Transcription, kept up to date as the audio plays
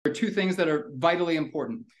two things that are vitally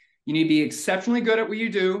important. You need to be exceptionally good at what you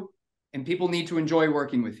do, and people need to enjoy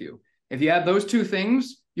working with you. If you have those two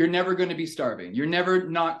things, you're never going to be starving. You're never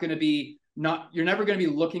going to be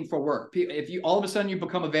looking for work. If you all of a sudden you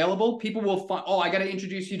become available, people will find, oh, I got to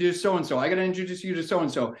introduce you to so-and-so. I got to introduce you to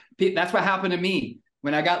so-and-so. That's what happened to me.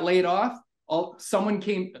 When I got laid off, someone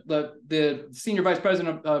came, the senior vice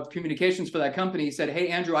president of communications for that company said, hey,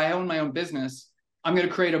 Andrew, I own my own business. I'm going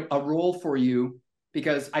to create a role for you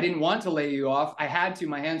because I didn't want to lay you off. I had to,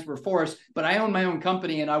 my hands were forced, but I own my own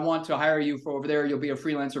company and I want to hire you for over there. You'll be a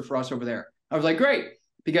freelancer for us over there. I was like, great,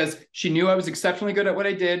 because she knew I was exceptionally good at what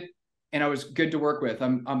I did and I was good to work with.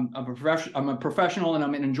 I'm a professional and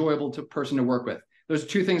I'm an enjoyable person to work with. Those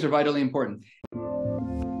two things are vitally important.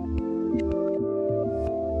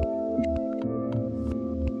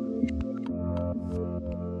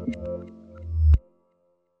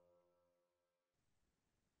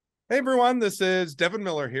 Hey everyone, this is Devin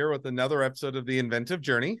Miller here with another episode of The Inventive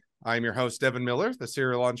Journey. I'm your host, Devin Miller, the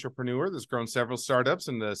serial entrepreneur that's grown several startups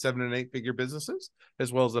into 7- and 8-figure businesses,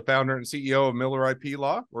 as well as the founder and CEO of Miller IP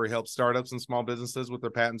Law, where he helps startups and small businesses with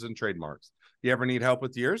their patents and trademarks. If you ever need help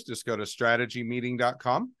with yours, just go to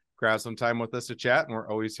strategymeeting.com, grab some time with us to chat, and we're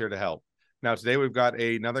always here to help. Now, today we've got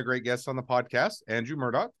another great guest on the podcast, Andrew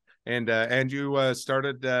Murdoch. And Andrew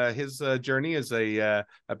started his journey as a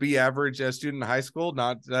B average student in high school,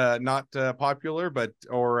 not popular,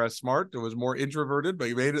 or smart. It was more introverted, but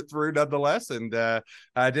he made it through nonetheless. And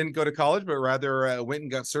didn't go to college, but rather went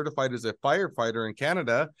and got certified as a firefighter in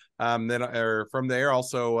Canada. From there,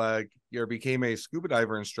 also became a scuba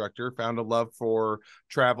diver instructor, found a love for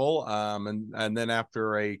travel, and then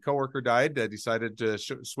after a coworker died, decided to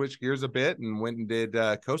switch gears a bit and went and did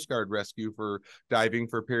Coast Guard rescue for diving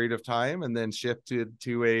for a period of time, and then shifted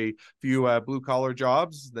to a few blue collar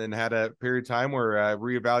jobs. Then had a period of time where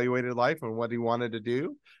reevaluated life and what he wanted to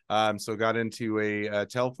do. So got into a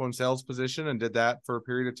telephone sales position and did that for a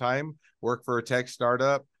period of time. Worked for a tech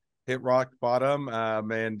startup. Hit rock bottom,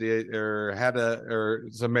 and had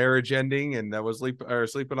a marriage ending, and that was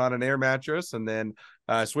sleeping on an air mattress, and then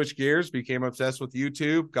switched gears, became obsessed with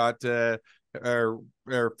YouTube, got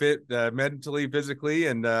fit mentally, physically,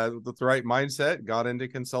 and with the right mindset, got into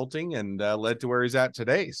consulting, and led to where he's at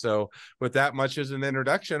today. So, with that much as an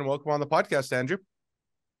introduction, welcome on the podcast, Andrew.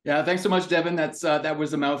 Yeah, thanks so much, Devin. That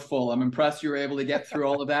was a mouthful. I'm impressed you were able to get through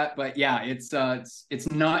all of that, but yeah,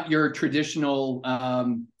 it's not your traditional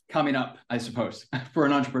coming up, I suppose, for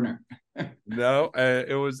an entrepreneur. No,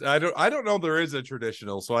 it was. I don't know. There is a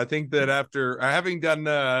traditional. So I think that after having done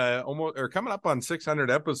almost or coming up on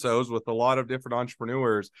 600 episodes with a lot of different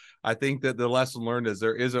entrepreneurs, I think that the lesson learned is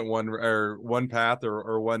there isn't one path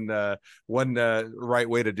or one right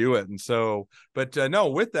way to do it. And so, but no,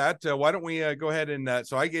 with that, why don't we go ahead and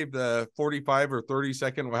so I gave the 45 or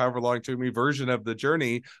 30-second, however long it took me, version of the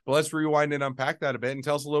journey. But let's rewind and unpack that a bit and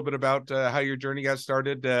tell us a little bit about how your journey got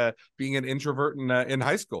started, being an introvert in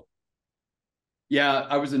high school. Yeah,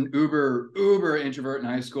 I was an uber introvert in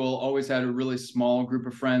high school. Always had a really small group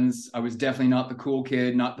of friends. I was definitely not the cool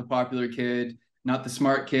kid, not the popular kid, not the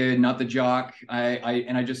smart kid, not the jock.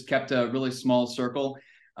 I just kept a really small circle.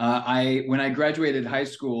 When I graduated high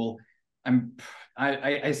school,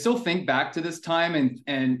 I still think back to this time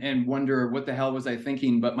and wonder what the hell was I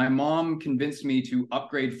thinking. But my mom convinced me to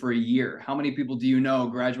upgrade for a year. How many people do you know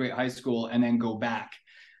graduate high school and then go back?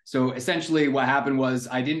 So essentially what happened was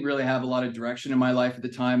I didn't really have a lot of direction in my life at the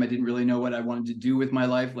time. I didn't really know what I wanted to do with my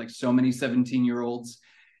life, like so many 17-year-olds.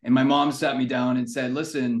 And my mom sat me down and said,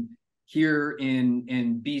 listen, here in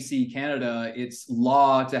BC, Canada, it's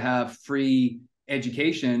law to have free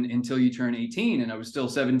education until you turn 18. And I was still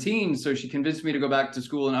 17. So she convinced me to go back to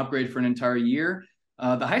school and upgrade for an entire year.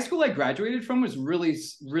 The high school I graduated from was really,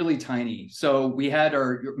 really tiny. So we had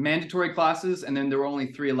our mandatory classes, and then there were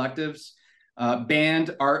only 3 electives.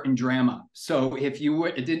 Band, art, and drama. So if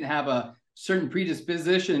you didn't have a certain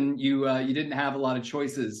predisposition, you didn't have a lot of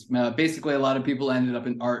choices. Basically, a lot of people ended up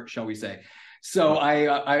in art, shall we say. So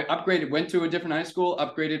I upgraded, went to a different high school,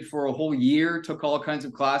 upgraded for a whole year, took all kinds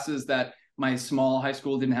of classes that my small high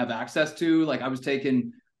school didn't have access to. Like I was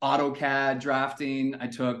taking AutoCAD drafting, I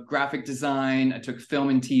took graphic design, I took film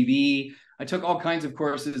and TV. I took all kinds of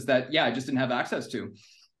courses that, I just didn't have access to.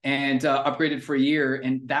 And upgraded for a year.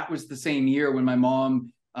 And that was the same year when my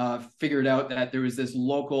mom figured out that there was this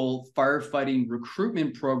local firefighting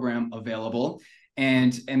recruitment program available.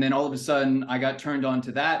 And then all of a sudden I got turned on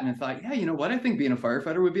to that. And I thought, yeah, you know what? I think being a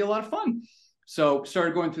firefighter would be a lot of fun. So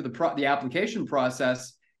started going through the application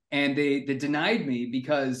process, and they denied me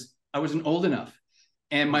because I wasn't old enough.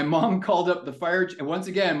 And my mom called up the fire. And once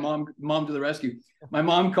again, mom to the rescue. My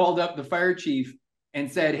mom called up the fire chief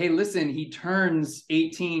and said, hey, listen, he turns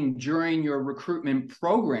 18 during your recruitment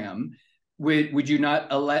program. Would you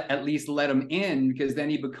not at least let him in? Because then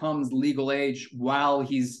he becomes legal age while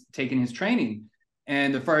he's taking his training.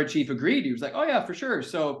 And the fire chief agreed. He was like, oh, yeah, for sure.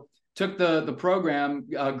 So took the program,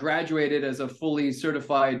 graduated as a fully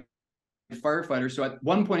certified firefighter. So at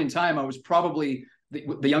one point in time, I was probably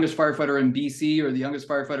the youngest firefighter in BC or the youngest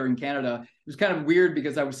firefighter in Canada. It was kind of weird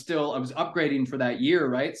because I was upgrading for that year,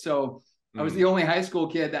 right? So I was the only high school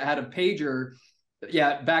kid that had a pager.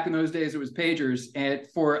 Yeah, back in those days, it was pagers, and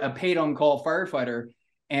for a paid-on-call firefighter.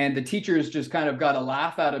 And the teachers just kind of got a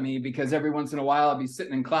laugh out of me because every once in a while I'd be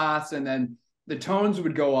sitting in class and then the tones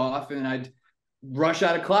would go off and I'd rush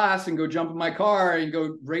out of class and go jump in my car and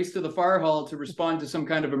go race to the fire hall to respond to some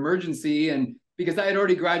kind of emergency. And because I had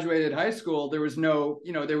already graduated high school, there was no,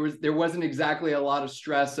 there wasn't exactly a lot of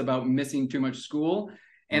stress about missing too much school.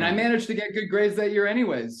 And I managed to get good grades that year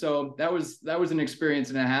anyways. So that was an experience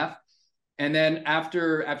and a half. And then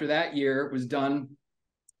after that year was done,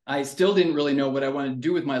 I still didn't really know what I wanted to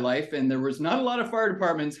do with my life. And there was not a lot of fire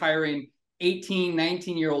departments hiring 18,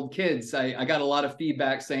 19-year-old kids. I got a lot of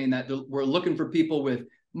feedback saying that we're looking for people with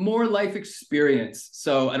more life experience.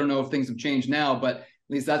 So I don't know if things have changed now, but at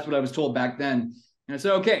least that's what I was told back then. And I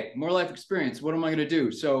said, okay, more life experience. What am I going to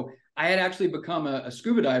do? So I had actually become a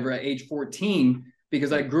scuba diver at age 14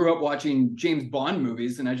 because I grew up watching James Bond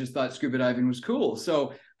movies and I just thought scuba diving was cool.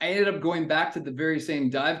 So I ended up going back to the very same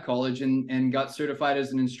dive college and got certified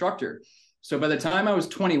as an instructor. So by the time I was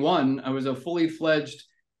 21, I was a fully fledged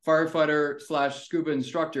firefighter / scuba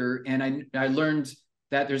instructor. And I learned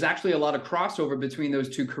that there's actually a lot of crossover between those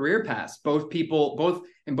two career paths.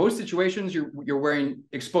 In both situations, you're wearing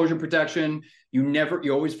exposure protection.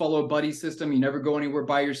 You always follow a buddy system. You never go anywhere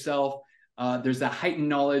by yourself. There's a heightened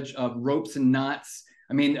knowledge of ropes and knots.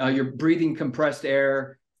 I mean, you're breathing compressed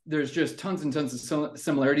air. There's just tons and tons of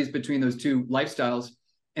similarities between those two lifestyles.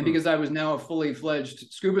 And because I was now a fully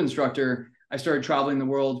fledged scuba instructor, I started traveling the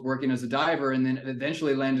world working as a diver and then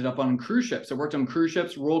eventually landed up on cruise ships. I worked on cruise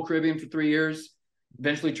ships, Royal Caribbean for 3 years,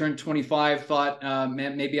 eventually turned 25, thought,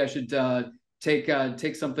 man, maybe I should take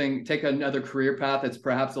another career path that's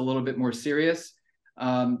perhaps a little bit more serious.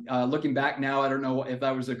 Looking back now, I don't know if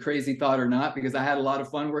that was a crazy thought or not, because I had a lot of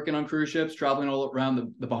fun working on cruise ships, traveling all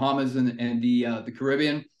around the Bahamas and the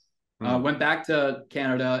Caribbean. Went back to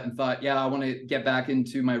Canada and thought, yeah, I want to get back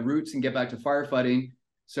into my roots and get back to firefighting.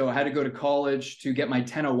 So I had to go to college to get my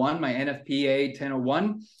 1001, my NFPA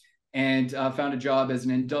 1001, and found a job as an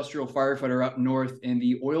industrial firefighter up north in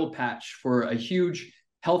the oil patch for a huge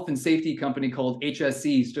health and safety company called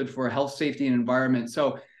HSE, stood for Health, Safety, and Environment.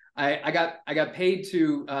 So I got paid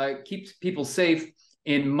to keep people safe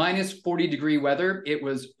in minus 40-degree weather. It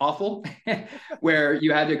was awful, where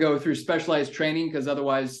you had to go through specialized training because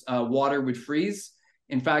otherwise water would freeze.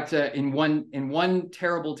 In fact, in one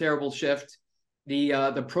terrible shift, the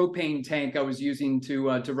propane tank I was using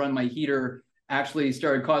to run my heater actually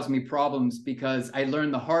started causing me problems because I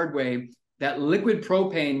learned the hard way that liquid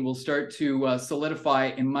propane will start to solidify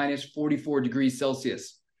in minus 44 degrees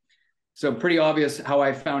Celsius. So pretty obvious how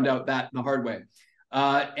I found out that the hard way.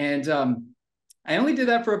 I only did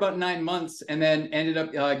that for about 9 months and then ended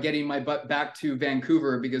up getting my butt back to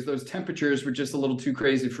Vancouver because those temperatures were just a little too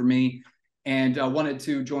crazy for me, and wanted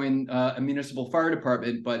to join a municipal fire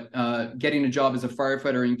department. But getting a job as a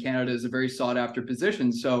firefighter in Canada is a very sought after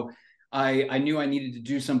position. So I knew I needed to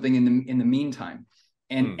do something in the meantime,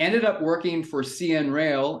 and ended up working for CN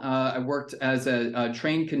Rail. I worked as a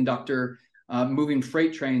train conductor, moving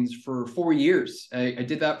freight trains for 4 years. I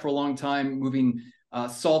did that for a long time, moving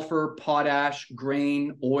sulfur, potash,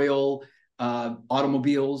 grain, oil,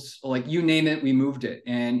 automobiles, like you name it, we moved it.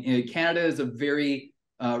 And Canada is a very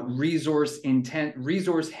resource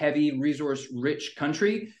heavy, resource rich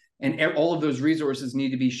country. And all of those resources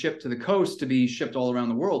need to be shipped to the coast to be shipped all around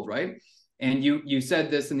the world, right? And you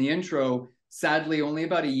said this in the intro. Sadly, only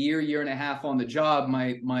about a year and a half on the job,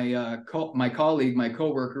 my colleague, my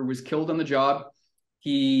coworker, was killed on the job.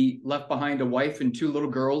 He left behind a wife and 2 little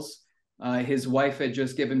girls. His wife had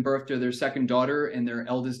just given birth to their second daughter, and their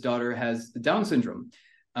eldest daughter has the Down syndrome.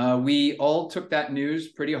 We all took that news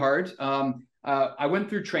pretty hard. I went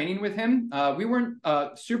through training with him. We weren't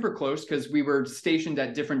super close because we were stationed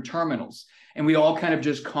at different terminals, and we all kind of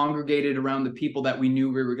just congregated around the people that we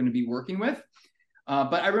knew we were going to be working with.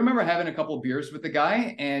 But I remember having a couple of beers with the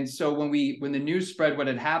guy. And so when the news spread what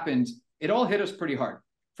had happened, it all hit us pretty hard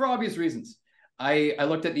for obvious reasons. I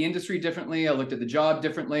looked at the industry differently. I looked at the job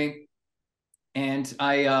differently. And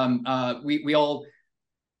we all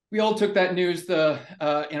took that news in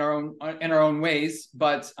our own ways.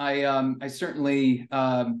 But I certainly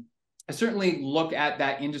certainly look at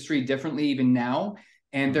that industry differently even now.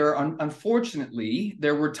 And there are, unfortunately,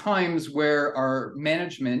 there were times where our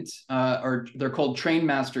management, or they're called train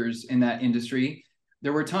masters in that industry.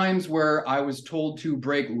 There were times where I was told to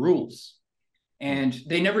break rules, and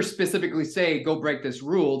they never specifically say go break this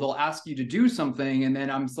rule. They'll ask you to do something, and then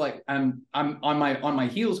I'm like, I'm on my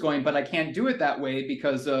heels going, but I can't do it that way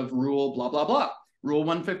because of rule blah blah blah, rule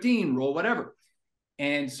 115, rule whatever.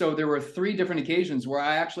 And so there were 3 different occasions where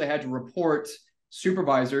I actually had to report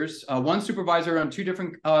supervisors, one supervisor on 2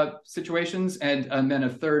 different situations, and then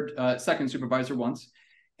a second supervisor once.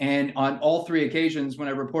 And on all 3 occasions, when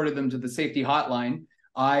I reported them to the safety hotline,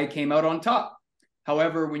 I came out on top.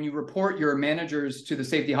 However, when you report your managers to the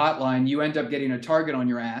safety hotline, you end up getting a target on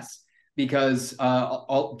your ass because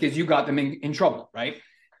you got them in trouble, right?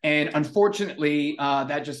 And unfortunately,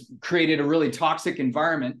 that just created a really toxic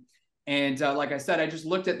environment. And like I said, I just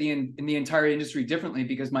looked at in the entire industry differently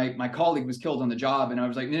because my colleague was killed on the job. And I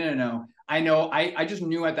was like, no. I just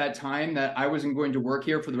knew at that time that I wasn't going to work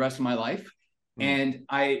here for the rest of my life. And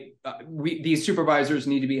these supervisors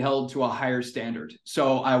need to be held to a higher standard.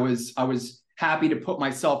 So I was happy to put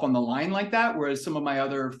myself on the line like that. Whereas some of my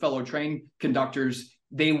other fellow train conductors,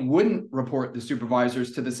 they wouldn't report the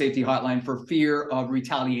supervisors to the safety hotline for fear of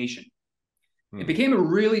retaliation. It became a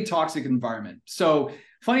really toxic environment. So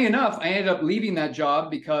funny enough, I ended up leaving that job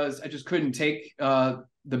because I just couldn't take the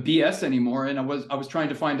BS anymore. And I was trying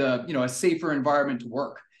to find a safer environment to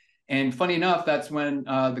work. And funny enough, that's when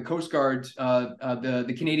the Coast Guard,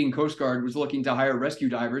 the Canadian Coast Guard, was looking to hire rescue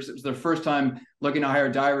divers. It was their first time looking to hire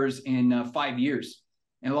divers in 5 years.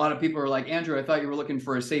 And a lot of people were like, Andrew, I thought you were looking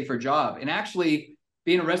for a safer job. And actually,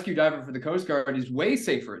 being a rescue diver for the Coast Guard is way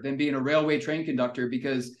safer than being a railway train conductor,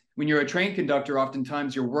 because when you're a train conductor,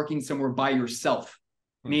 oftentimes you're working somewhere by yourself.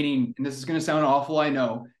 Meaning, and this is going to sound awful, I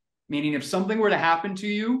know, meaning if something were to happen to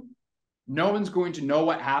you, no one's going to know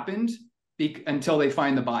what happened until they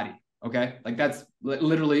find the body. Okay. Like that's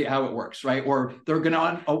literally how it works, right? Or they're going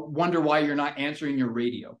to wonder why you're not answering your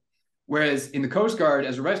radio. Whereas in the Coast Guard,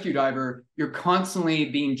 as a rescue diver, you're constantly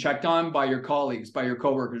being checked on by your colleagues, by your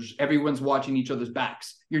coworkers. Everyone's watching each other's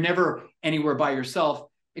backs. You're never anywhere by yourself,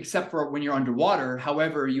 except for when you're underwater.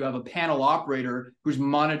 However, you have a panel operator who's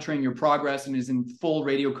monitoring your progress and is in full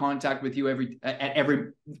radio contact with you at every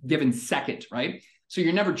given second, right? So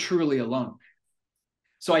you're never truly alone.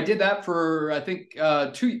 So I did that for, I think,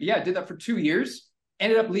 I did that for 2 years.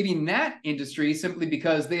 Ended up leaving that industry simply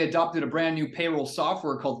because they adopted a brand new payroll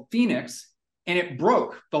software called Phoenix, and it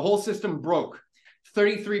broke. The whole system broke.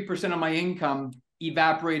 33% of my income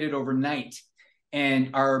evaporated overnight. And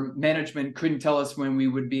our management couldn't tell us when we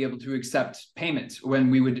would be able to accept payment,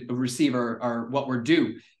 when we would receive our what we're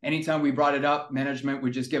due. Anytime we brought it up, management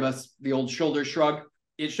would just give us the old shoulder shrug.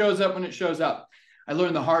 It shows up when it shows up. I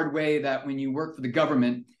learned the hard way that when you work for the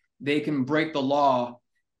government, they can break the law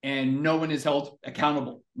and no one is held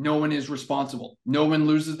accountable. No one is responsible. No one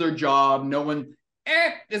loses their job. No one,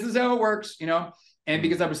 this is how it works, And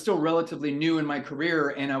because I was still relatively new in my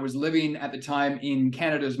career and I was living at the time in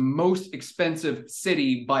Canada's most expensive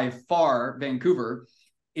city by far, Vancouver,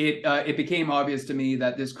 it became obvious to me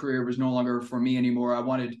that this career was no longer for me anymore. I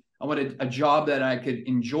wanted a job that I could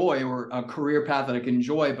enjoy, or a career path that I could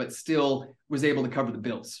enjoy, but still was able to cover the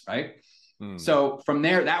bills, right? So from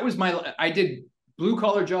there, I did blue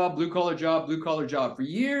collar job for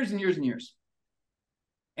years and years and years.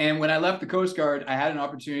 And when I left the Coast Guard, I had an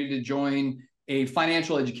opportunity to join a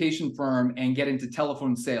financial education firm and get into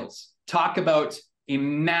telephone sales. Talk about a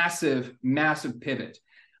massive, massive pivot.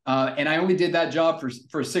 And I only did that job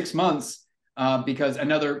for 6 months because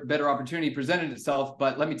another better opportunity presented itself.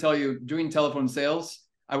 But let me tell you, doing telephone sales,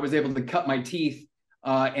 I was able to cut my teeth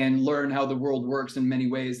and learn how the world works in many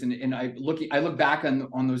ways. And I look back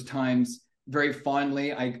on those times very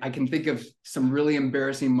fondly. I can think of some really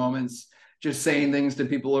embarrassing moments, just saying things to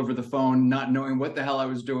people over the phone, not knowing what the hell I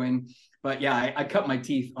was doing. But yeah, I cut my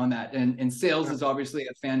teeth on that. And sales is obviously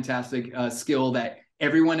a fantastic skill that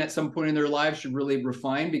everyone at some point in their lives should really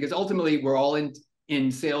refine, because ultimately we're all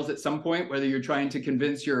in sales at some point, whether you're trying to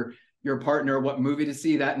convince your partner what movie to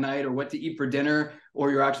see that night or what to eat for dinner, or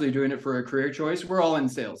you're actually doing it for a career choice. We're all in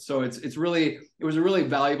sales. So it was a really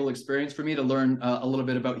valuable experience for me to learn a little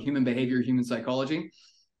bit about human behavior, human psychology.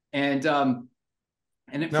 And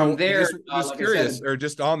from there, just curious, or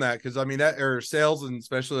just on that, because I mean, that or sales, and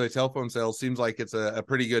especially like telephone sales, seems like it's a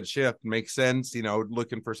pretty good shift. Makes sense,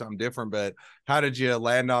 looking for something different. But how did you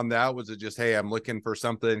land on that? Was it just, hey, I'm looking for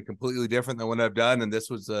something completely different than what I've done, and this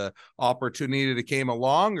was a opportunity that came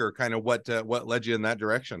along, or kind of what led you in that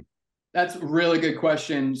direction? That's a really good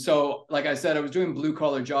question. So, like I said, I was doing blue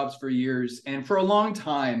collar jobs for years. And for a long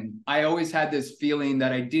time, I always had this feeling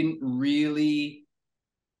that I didn't really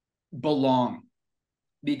belong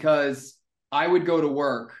because I would go to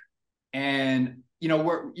work and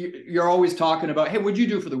you're always talking about, hey, what'd you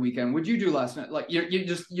do for the weekend? What'd you do last night? Like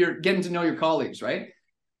you're getting to know your colleagues, right?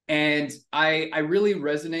 And I really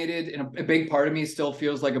resonated, and a big part of me still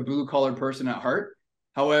feels like a blue collar person at heart.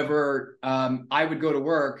 However, I would go to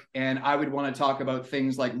work and I would want to talk about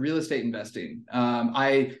things like real estate investing.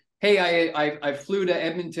 I flew to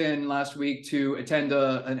Edmonton last week to attend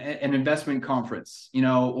an investment conference,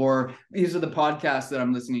 or these are the podcasts that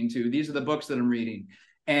I'm listening to. These are the books that I'm reading.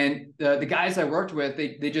 And the guys I worked with,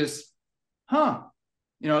 they just, they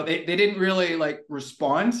didn't really like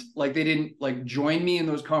respond. Like they didn't like join me in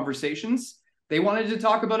those conversations. They wanted to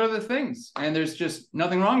talk about other things, and there's just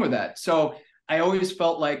nothing wrong with that. So I always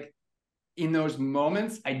felt like in those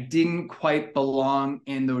moments, I didn't quite belong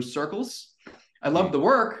in those circles. I loved the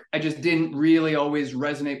work. I just didn't really always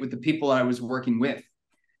resonate with the people I was working with.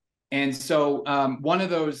 And so one of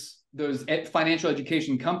those financial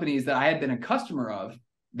education companies that I had been a customer of,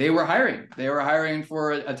 they were hiring. They were hiring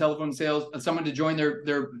for a telephone sales, someone to join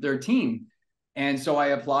their team. And so I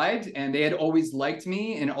applied, and they had always liked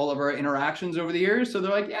me in all of our interactions over the years. So they're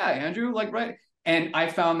like, yeah, Andrew, like, right. And I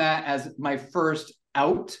found that as my first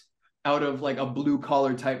out of like a blue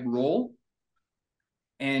collar type role.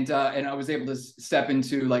 And I was able to step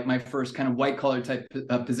into like my first kind of white collar type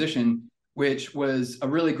position, which was a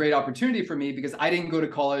really great opportunity for me because I didn't go to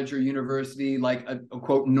college or university like a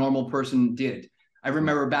quote normal person did. I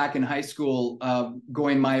remember back in high school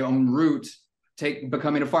going my own route,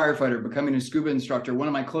 becoming a firefighter, becoming a scuba instructor. One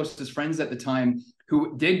of my closest friends at the time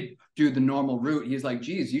who did do the normal route, he's like,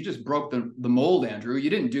 geez, you just broke the mold, Andrew. You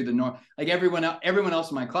didn't do the normal. Like everyone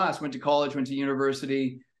else in my class went to college, went to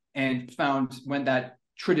university, and went that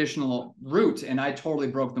traditional route, and I totally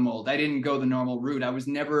broke the mold. I didn't go the normal route. I was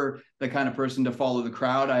never the kind of person to follow the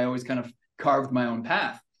crowd. I always kind of carved my own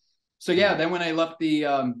path. So yeah, then when I left the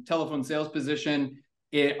telephone sales position,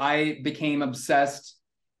 I became obsessed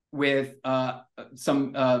with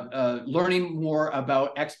learning more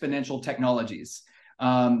about exponential technologies.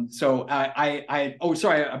 So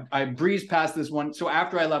I breezed past this one. So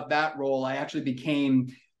after I left that role, I actually became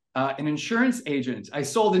an insurance agent. I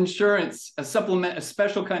sold insurance, a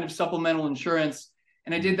special kind of supplemental insurance.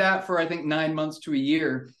 And I did that for, I think, 9 months to a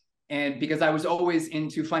year. And because I was always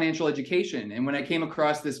into financial education. And when I came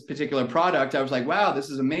across this particular product, I was like, wow, this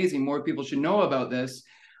is amazing. More people should know about this.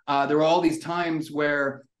 There were all these times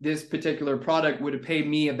where this particular product would have paid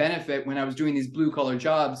me a benefit when I was doing these blue collar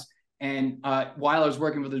jobs. And while I was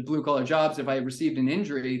working with those blue collar jobs, if I received an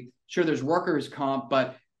injury, sure, there's workers' comp,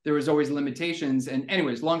 but there was always limitations. And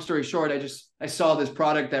anyways, long story short, I saw this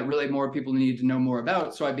product that really more people needed to know more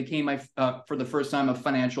about. So I became for the first time, a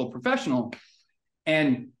financial professional.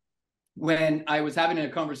 And when I was having a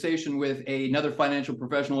conversation with another financial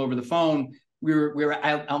professional over the phone,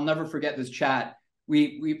 I'll never forget this chat.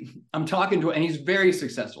 I'm talking to, and he's very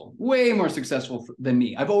successful, way more successful than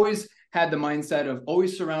me. I've always had the mindset of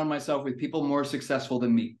always surround myself with people more successful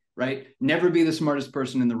than me, right? Never be the smartest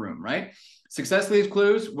person in the room, right? Success leaves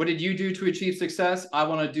clues. What did you do to achieve success? I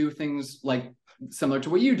want to do things like similar to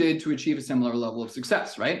what you did to achieve a similar level of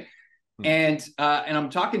success, right? And I'm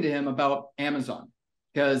talking to him about Amazon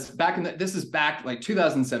because this is back like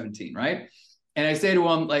 2017, right? And I say to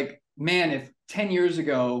him like, man, if 10 years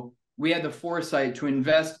ago we had the foresight to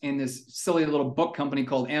invest in this silly little book company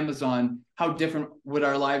called Amazon, how different would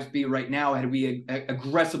our lives be right now had we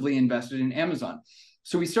aggressively invested in Amazon?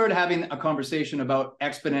 So we started having a conversation about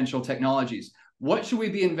exponential technologies. What should we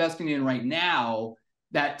be investing in right now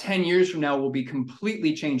that 10 years from now will be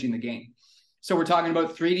completely changing the game? So we're talking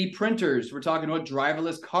about 3D printers. We're talking about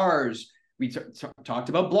driverless cars. We talked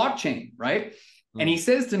about blockchain, right? And he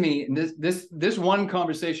says to me, and this one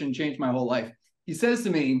conversation changed my whole life. He says to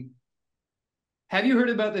me, have you heard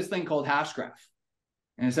about this thing called Hashgraph?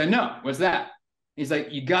 And I said, no, what's that? He's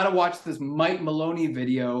like, you got to watch this Mike Maloney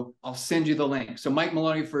video. I'll send you the link. So Mike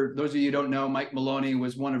Maloney, for those of you who don't know, Mike Maloney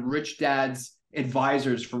was one of Rich Dad's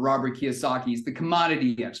advisors for Robert Kiyosaki. He's the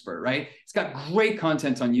commodity expert, right? He's got great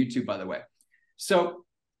content on YouTube, by the way. So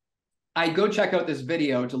I go check out this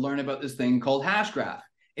video to learn about this thing called Hashgraph.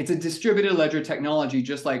 It's a distributed ledger technology,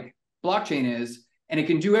 just like blockchain is. And it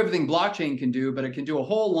can do everything blockchain can do, but it can do a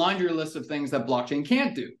whole laundry list of things that blockchain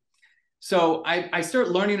can't do. So I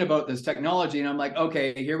start learning about this technology and I'm like,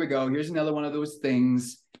 okay, here we go. Here's another one of those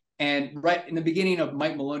things. And right in the beginning of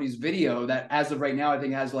Mike Maloney's video that as of right now, I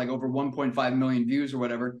think has like over 1.5 million views or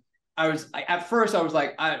whatever, at first I was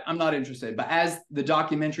like, I'm not interested. But as the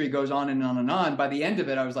documentary goes on and on and on, by the end of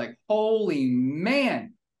it, I was like, holy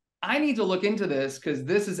man, I need to look into this because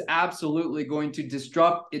this is absolutely going to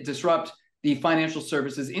disrupt the financial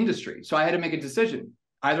services industry. So I had to make a decision.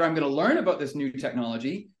 Either I'm going to learn about this new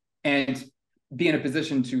technology and be in a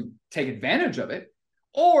position to take advantage of it,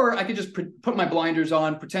 or I could just put my blinders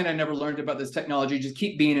on, pretend I never learned about this technology, just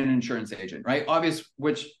keep being an insurance agent, right?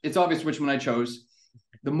 It's obvious which one I chose.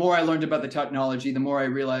 The more I learned about the technology, the more I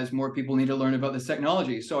realized more people need to learn about this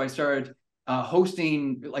technology. So I started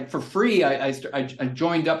hosting, like for free. I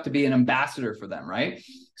joined up to be an ambassador for them, right?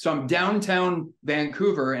 So I'm downtown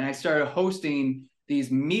Vancouver, and I started hosting these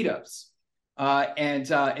meetups,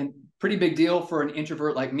 and pretty big deal for an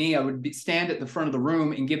introvert like me. I would stand at the front of the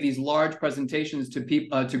room and give these large presentations to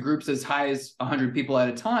people, to groups as high as 100 people at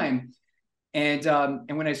a time. And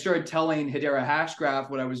when I started telling Hedera Hashgraph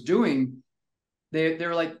what I was doing, they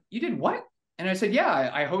were like, "You did what?" And I said, "Yeah,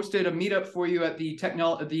 I hosted a meetup for you at the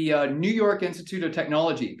New York Institute of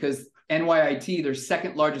Technology, because NYIT, their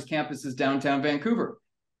second largest campus is downtown Vancouver."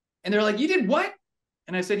 And they're like, "You did what?"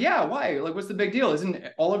 And I said, "Yeah, why? Like, what's the big deal? Isn't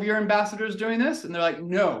all of your ambassadors doing this?" And they're like,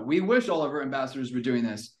 "No, we wish all of our ambassadors were doing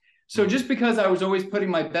this." So just because I was always putting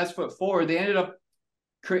my best foot forward, they ended up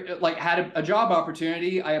had a job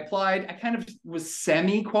opportunity. I applied. I kind of was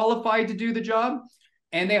semi-qualified to do the job.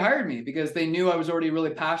 And they hired me because they knew I was already really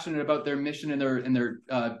passionate about their mission and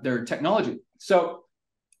their technology. So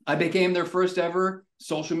I became their first ever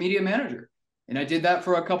social media manager. And I did that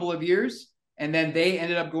for a couple of years. And then they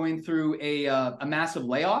ended up going through a massive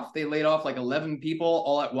layoff. They laid off like 11 people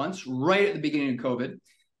all at once, right at the beginning of COVID,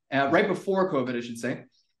 right before COVID, I should say.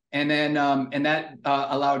 And then that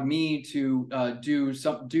allowed me to do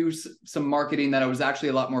some marketing that I was actually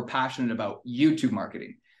a lot more passionate about, YouTube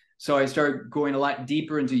marketing. So I started going a lot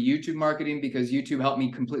deeper into YouTube marketing because YouTube helped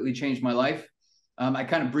me completely change my life. I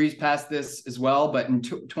kind of breezed past this as well, but in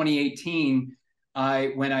 2018,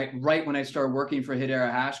 when I started working for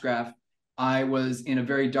Hedera Hashgraph, I was in a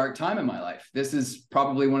very dark time in my life. This is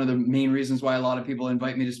probably one of the main reasons why a lot of people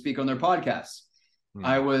invite me to speak on their podcasts.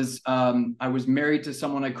 I was married to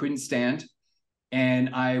someone I couldn't stand,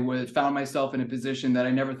 and found myself in a position that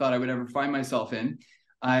I never thought I would ever find myself in.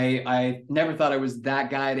 I never thought I was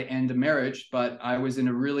that guy to end a marriage, but I was in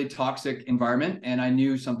a really toxic environment and I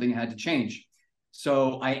knew something had to change.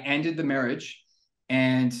 So I ended the marriage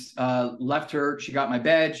and left her. She got my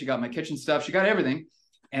bed, she got my kitchen stuff, she got everything,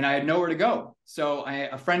 and I had nowhere to go. So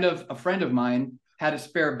a friend of mine had a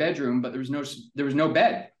spare bedroom, but there was no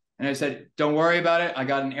bed. And I said, "Don't worry about it. I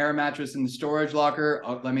got an air mattress in the storage locker.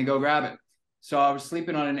 Let me go grab it." So I was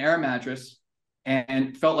sleeping on an air mattress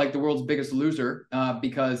and felt like the world's biggest loser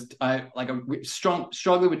because I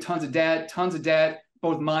struggling with tons of debt,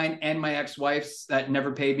 both mine and my ex-wife's that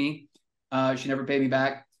never paid me. She never paid me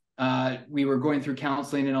back. We were going through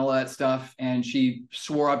counseling and all that stuff, and she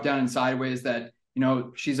swore up, down, and sideways that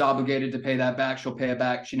she's obligated to pay that back. She'll pay it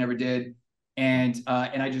back. She never did, and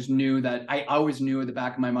I just knew that I always knew at the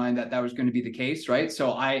back of my mind that was going to be the case, right?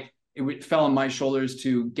 So it fell on my shoulders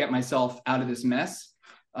to get myself out of this mess.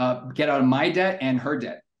 Get out of my debt and her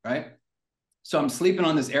debt, right? So I'm sleeping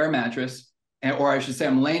on this air mattress, or I should say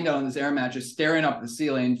I'm laying down on this air mattress, staring up at the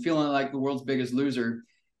ceiling, feeling like the world's biggest loser,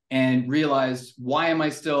 and realized, why am I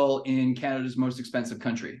still in Canada's most expensive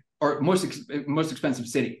country, or most expensive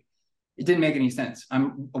city? It didn't make any sense.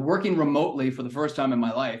 I'm working remotely for the first time in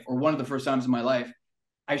my life, or one of the first times in my life.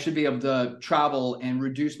 I should be able to travel and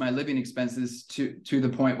reduce my living expenses to the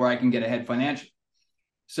point where I can get ahead financially.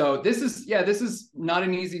 So this is not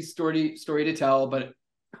an easy story to tell, but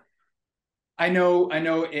I know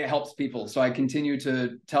it helps people. So I continue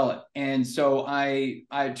to tell it. And so I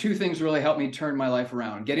two things really helped me turn my life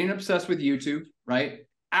around. Getting obsessed with YouTube, right?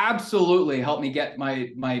 Absolutely helped me get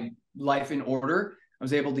my life in order. I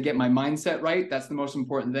was able to get my mindset right. That's the most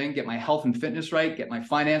important thing. Get my health and fitness right, get my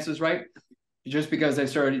finances right. Just because I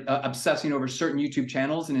started obsessing over certain YouTube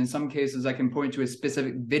channels. And in some cases, I can point to a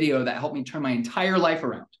specific video that helped me turn my entire life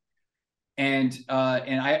around. And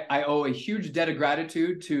I owe a huge debt of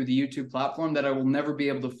gratitude to the YouTube platform that I will never be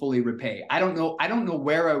able to fully repay. I don't know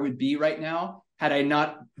where I would be right now had I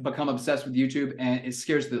not become obsessed with YouTube. And it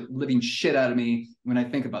scares the living shit out of me when I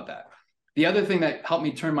think about that. The other thing that helped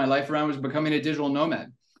me turn my life around was becoming a digital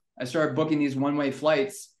nomad. I started booking these one-way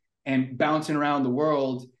flights and bouncing around the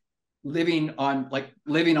world, living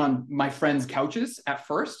on my friends' couches at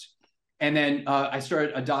first. And then I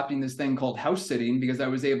started adopting this thing called house sitting, because I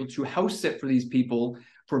was able to house sit for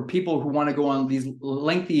people who want to go on these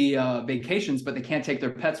lengthy vacations, but they can't take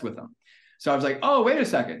their pets with them. So I was like, oh, wait a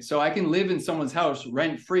second. So I can live in someone's house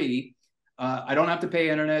rent free I don't have to pay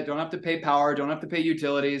internet, don't have to pay power, don't have to pay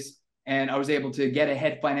utilities. And I was able to get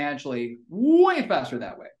ahead financially way faster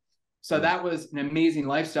that way. So that was an amazing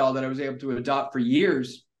lifestyle that I was able to adopt for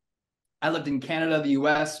years. I lived in Canada, the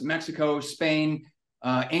US, Mexico, Spain,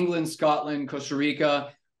 England, Scotland, Costa Rica,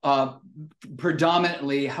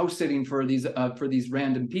 predominantly house sitting for these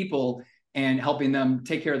random people and helping them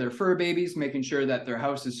take care of their fur babies, making sure that their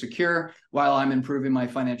house is secure while I'm improving my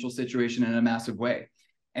financial situation in a massive way.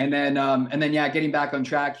 And then, yeah, getting back on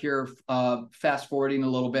track here, fast forwarding a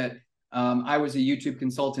little bit. I was a YouTube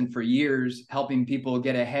consultant for years, helping people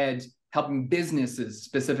get ahead, helping businesses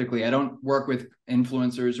specifically. I don't work with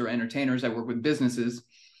influencers or entertainers. I work with businesses.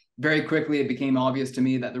 Very quickly, it became obvious to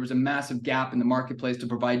me that there was a massive gap in the marketplace to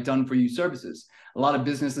provide done-for-you services. A lot of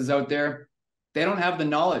businesses out there, they don't have the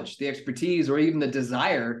knowledge, the expertise, or even the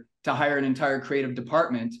desire to hire an entire creative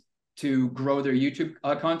department to grow their YouTube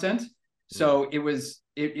content. So it was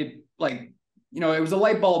like, it was a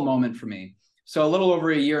light bulb moment for me. So a little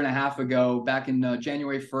over a year and a half ago, back in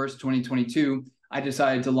January 1st, 2022, I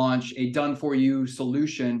decided to launch a done-for-you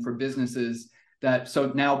solution for businesses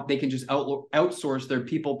so now they can just outsource their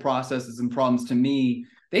people, processes, and problems to me.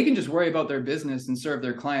 They can just worry about their business and serve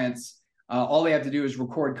their clients. All they have to do is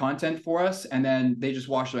record content for us, and then they just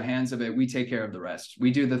wash their hands of it. We take care of the rest.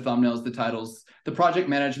 We do the thumbnails, the titles, the project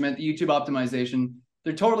management, the YouTube optimization.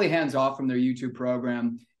 They're totally hands off from their YouTube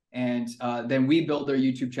program. And then we build their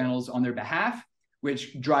YouTube channels on their behalf,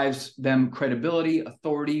 which drives them credibility,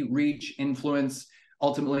 authority, reach, influence,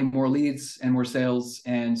 ultimately more leads and more sales.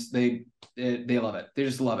 And they love it. They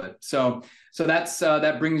just love it. So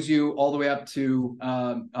that brings you all the way up to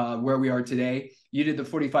where we are today. You did the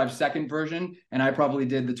 45-second version, and I probably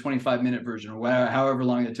did the 25-minute version, or however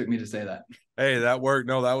long it took me to say that. Hey, that worked.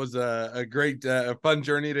 No, that was a great, fun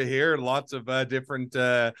journey to hear. Lots of different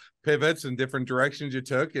pivots and different directions you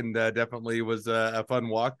took, and definitely was a fun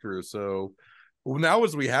walkthrough. So now,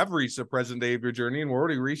 as we have reached the present day of your journey, and we're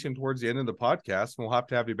already reaching towards the end of the podcast, we'll have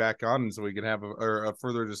to have you back on so we can have a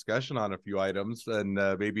further discussion on a few items, and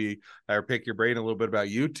maybe pick your brain a little bit about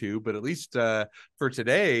YouTube. But at least for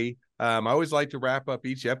today, I always like to wrap up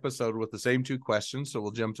each episode with the same two questions. So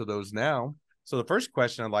we'll jump to those now. So the first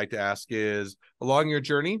question I'd like to ask is, along your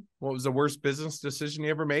journey, what was the worst business decision you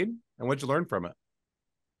ever made, and what'd you learn from it?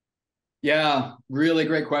 Yeah, really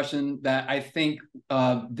great question. That I think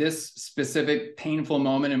this specific painful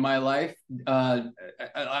moment in my life, I'm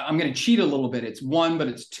going to cheat a little bit. It's one, but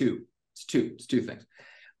it's two. It's two things.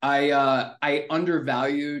 I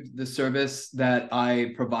undervalued the service that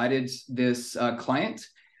I provided this client.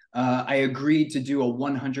 I agreed to do a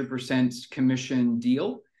 100% commission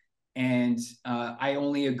deal. And I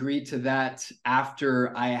only agreed to that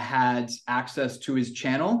after I had access to his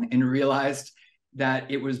channel and realized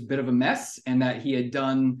that it was a bit of a mess and that he had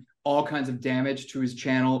done all kinds of damage to his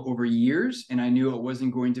channel over years. And I knew it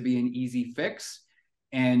wasn't going to be an easy fix.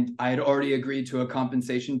 And I had already agreed to a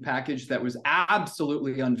compensation package that was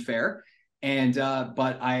absolutely unfair. And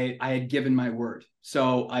but I had given my word.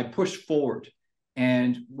 So I pushed forward.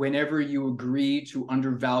 And whenever you agree to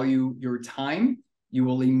undervalue your time, you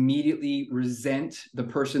will immediately resent the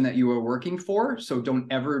person that you are working for. So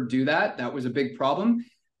don't ever do that. That was a big problem.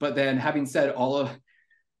 But then, having said all of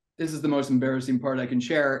this, is the most embarrassing part I can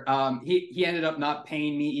share. He ended up not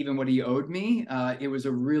paying me even what he owed me. It was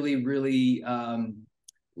a really, really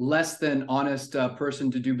less than honest person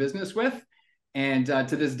to do business with. And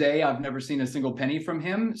to this day, I've never seen a single penny from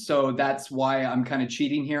him. So that's why I'm kind of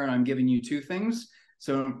cheating here, and I'm giving you two things.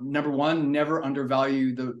 So number one, never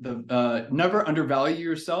undervalue never undervalue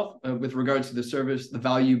yourself with regards to the service, the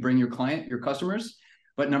value you bring your client, your customers.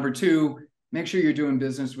 But number two, make sure you're doing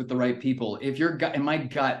business with the right people. If your gut, and my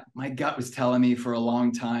gut was telling me for a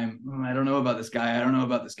long time, I don't know about this guy. I don't know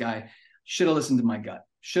about this guy. Should have listened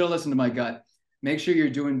to my gut. Make sure you're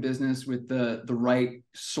doing business with the right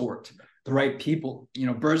sort, the right people.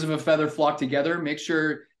 Birds of a feather flock together. Make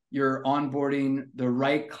sure you're onboarding the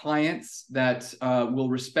right clients that will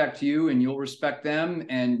respect you, and you'll respect them,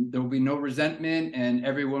 and there will be no resentment, and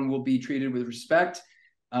everyone will be treated with respect.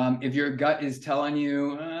 If your gut is telling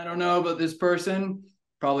you, I don't know about this person,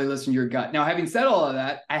 probably listen to your gut. Now, having said all of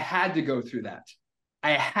that, I had to go through that.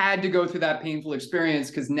 I had to go through that painful experience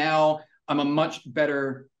because now I'm a much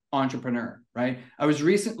better entrepreneur, right? I was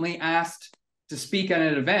recently asked to speak at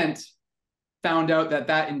an event, found out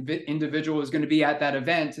that individual was going to be at that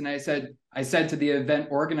event. And I said to the event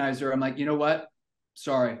organizer, I'm like, you know what?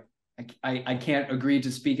 Sorry, I can't agree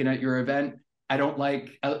to speaking at your event. I don't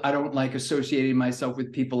like associating myself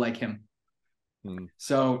with people like him.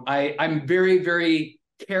 So I'm very, very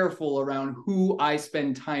careful around who I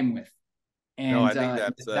spend time with. No, I And think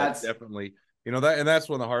that's that's definitely, that, and that's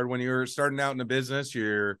one of the hard, when you're starting out in a business,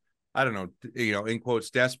 you're, I don't know, in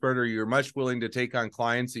quotes, desperate, or you're much willing to take on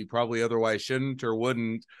clients that you probably otherwise shouldn't or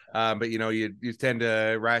wouldn't. But, you tend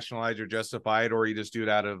to rationalize or justify it, or you just do it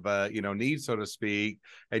out of, need, so to speak.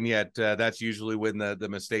 And yet that's usually when the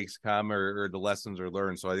mistakes come, or the lessons are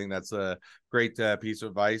learned. So I think that's a great piece of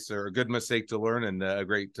advice, or a good mistake to learn, and a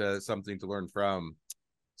great something to learn from.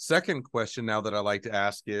 Second question now that I like to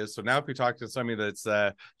ask is, so now if you talk to somebody that's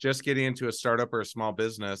just getting into a startup or a small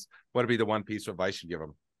business, what would be the one piece of advice you'd give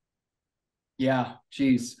them? Yeah,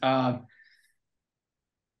 geez. There's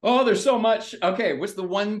so much. Okay, what's the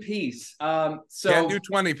one piece? Can't do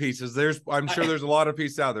 20 pieces. I'm sure I, there's a lot of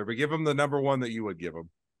pieces out there, but give them the number one that you would give them.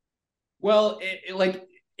 well,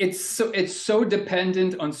 it's so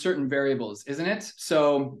dependent on certain variables, isn't it?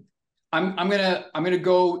 So I'm gonna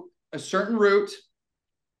go a certain route,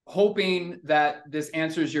 hoping that this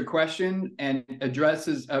answers your question and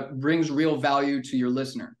brings real value to your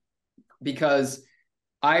listener, because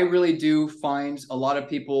I really do find a lot of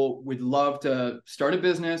people would love to start a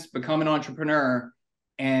business, become an entrepreneur,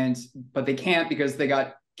 but they can't because they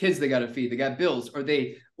got kids they got to feed, they got bills, or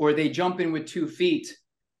they jump in with 2 feet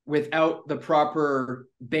without the proper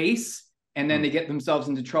base, and then they get themselves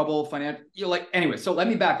into trouble financially. Anyway, so let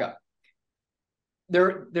me back up.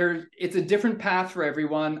 It's a different path for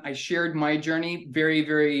everyone. I shared my journey, very,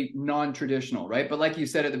 very non-traditional, right? But like you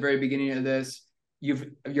said at the very beginning of this,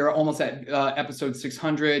 you're almost at episode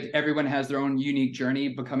 600. Everyone has their own unique journey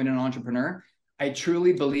becoming an entrepreneur. I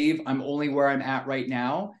truly believe I'm only where I'm at right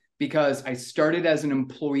now because I started as an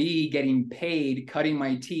employee getting paid, cutting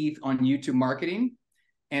my teeth on YouTube marketing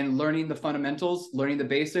and learning the fundamentals, learning the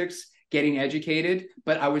basics, getting educated,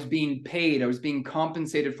 but I was being paid. I was being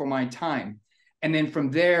compensated for my time. And then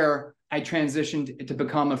from there, I transitioned to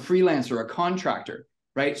become a freelancer, a contractor,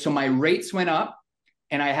 right? So my rates went up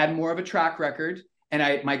and I had more of a track record,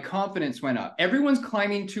 and my confidence went up. Everyone's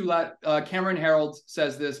climbing Cameron Herold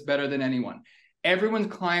says this better than anyone. Everyone's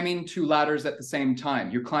climbing 2 ladders at the same time.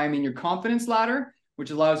 You're climbing your confidence ladder, which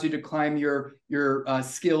allows you to climb your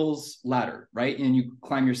skills ladder, right? And you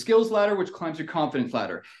climb your skills ladder, which climbs your confidence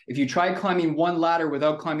ladder. If you try climbing one ladder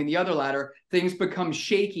without climbing the other ladder, things become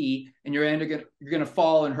shaky and you're going to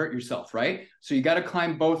fall and hurt yourself, right? So you got to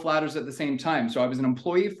climb both ladders at the same time. So I was an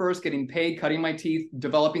employee first, getting paid, cutting my teeth,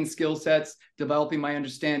 developing skill sets, developing my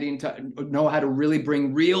understanding to know how to really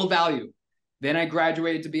bring real value. Then I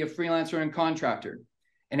graduated to be a freelancer and contractor.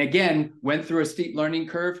 And again, went through a steep learning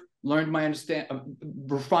curve,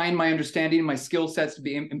 refined my understanding, my skill sets to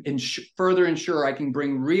be further ensure I can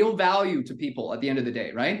bring real value to people at the end of the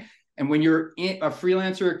day, right? And when you're a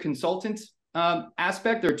freelancer consultant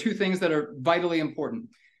aspect, there are 2 things that are vitally important.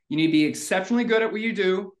 You need to be exceptionally good at what you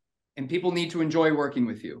do, and people need to enjoy working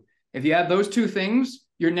with you. If you have those 2 things,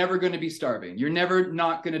 you're never going to be starving. You're never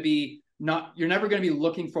going to be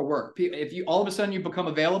looking for work. If you all of a sudden you become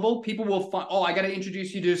available, people will find, oh, I got to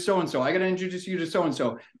introduce you to so-and-so. I got to introduce you to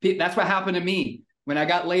so-and-so. That's what happened to me. When I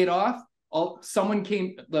got laid off, someone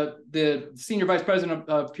came, the senior vice president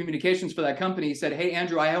of communications for that company said, hey,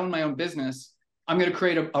 Andrew, I own my own business. I'm going to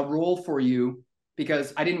create a role for you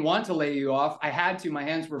because I didn't want to lay you off. I had to, my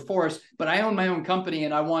hands were forced, but I own my own company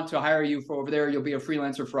and I want to hire you for over there. You'll be a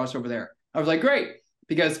freelancer for us over there. I was like, great,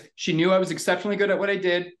 because she knew I was exceptionally good at what I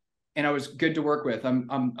did. And I was good to work with. I'm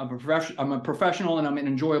a professional and I'm an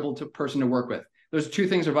enjoyable person to work with. Those 2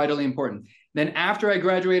 things are vitally important. Then after I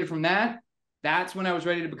graduated from that, that's when I was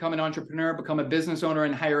ready to become an entrepreneur, become a business owner,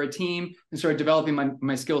 and hire a team and start developing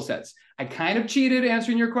my skill sets. I kind of cheated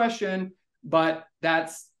answering your question, but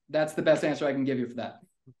that's the best answer I can give you for that.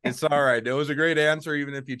 It's all right. It was a great answer,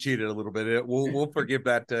 even if you cheated a little bit. We'll forgive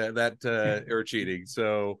that or cheating.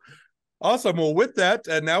 So. Awesome. Well, with that,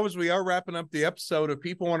 now as we are wrapping up the episode, if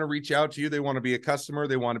people want to reach out to you, they want to be a customer,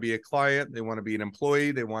 they want to be a client, they want to be an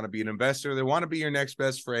employee, they want to be an investor, they want to be your next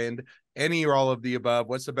best friend, any or all of the above,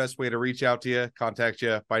 what's the best way to reach out to you, contact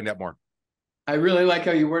you, find out more? I really like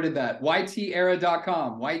how you worded that.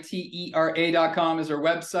 ytera.com. ytera.com is our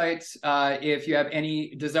website. If you have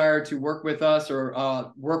any desire to work with us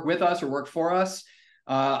or work for us,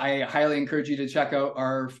 I highly encourage you to check out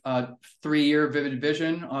our 3-year Vivid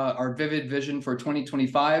Vision, our Vivid Vision for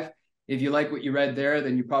 2025. If you like what you read there,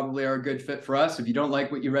 then you probably are a good fit for us. If you don't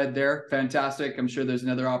like what you read there, fantastic. I'm sure there's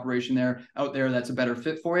another operation out there that's a better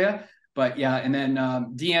fit for you. But yeah, and then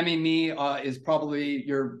DMing me is probably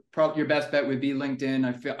your best bet would be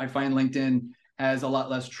LinkedIn. I find LinkedIn has a lot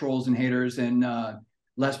less trolls and haters and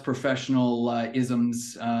less professional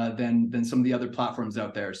isms than some of the other platforms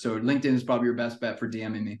out there. So LinkedIn is probably your best bet for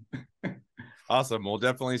DMing me. Awesome. Well,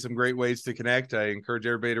 definitely some great ways to connect. I encourage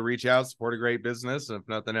everybody to reach out, support a great business, and if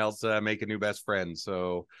nothing else, make a new best friend.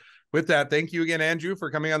 So with that, thank you again, Andrew, for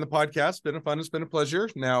coming on the podcast. It's been fun. It's been a pleasure.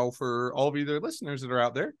 Now, for all of you listeners that are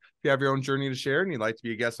out there, if you have your own journey to share and you'd like to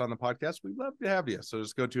be a guest on the podcast, we'd love to have you. So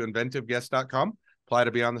just go to inventiveguest.com, apply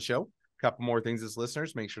to be on the show. Couple more things as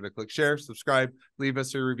listeners, make sure to click share, subscribe, leave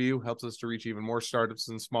us a review. Helps us to reach even more startups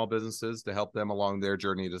and small businesses to help them along their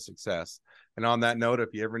journey to success. And on that note, if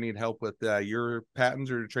you ever need help with your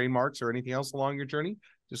patents or trademarks or anything else along your journey,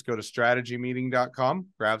 just go to strategymeeting.com,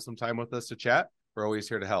 grab some time with us to chat. We're always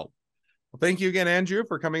here to help. Well, thank you again, Andrew,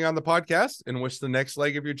 for coming on the podcast, and wish the next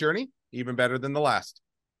leg of your journey even better than the last.